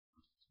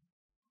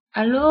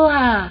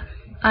Aloha!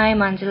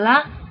 I'm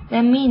Angela.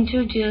 Let me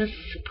introduce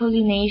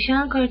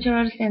Polynesian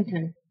Cultural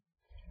Center.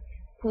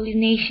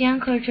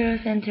 Polynesian Cultural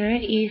Center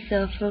is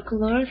a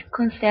folklore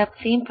concept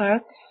theme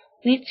park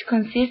which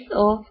consists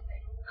of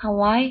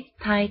Hawaii,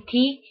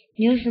 Tahiti,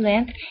 New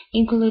Zealand,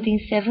 including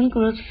 7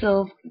 groups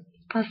of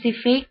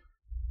Pacific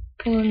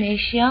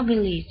Polynesia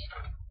village.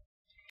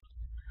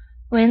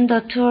 When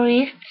the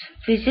tourists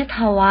visit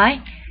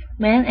Hawaii,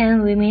 men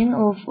and women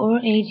of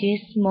all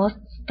ages must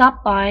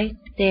stop by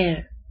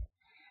there.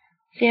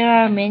 There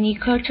are many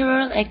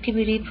cultural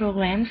activity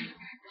programs,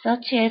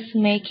 such as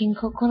making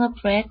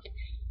coconut bread,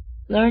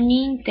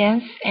 learning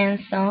dance and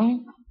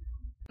song,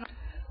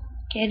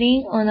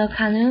 getting on a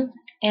canoe,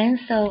 and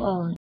so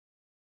on.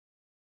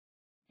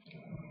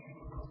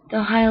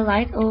 The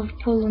highlight of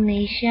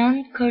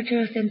Polynesian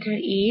Cultural Center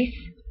is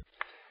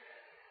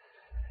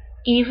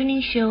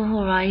Evening Show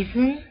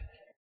Horizon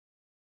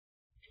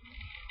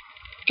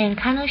and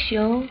Canoe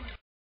Show,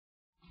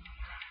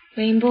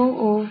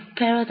 Rainbow of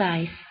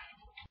Paradise.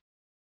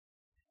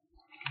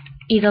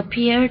 It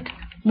appeared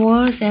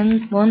more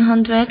than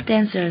 100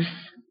 dancers.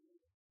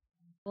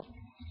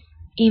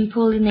 In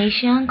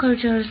Polynesian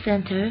Cultural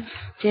Center,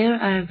 there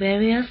are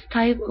various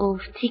types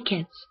of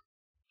tickets.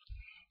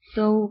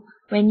 So,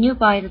 when you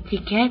buy the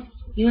ticket,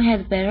 you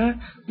had better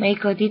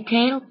make a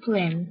detailed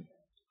plan.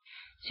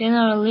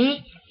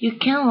 Generally, you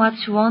can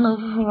watch one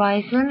of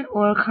Horizon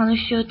or Canoe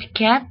Show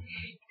ticket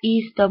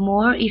is the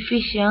more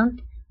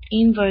efficient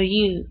in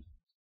value.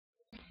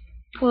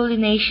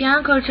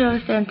 Polynesian Cultural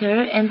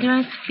Center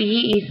entrance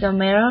fee is a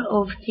matter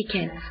of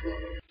tickets.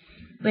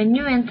 When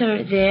you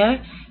enter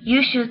there,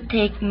 you should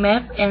take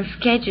map and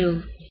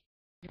schedule.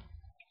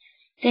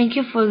 Thank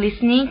you for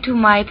listening to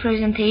my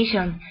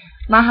presentation.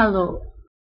 Mahalo.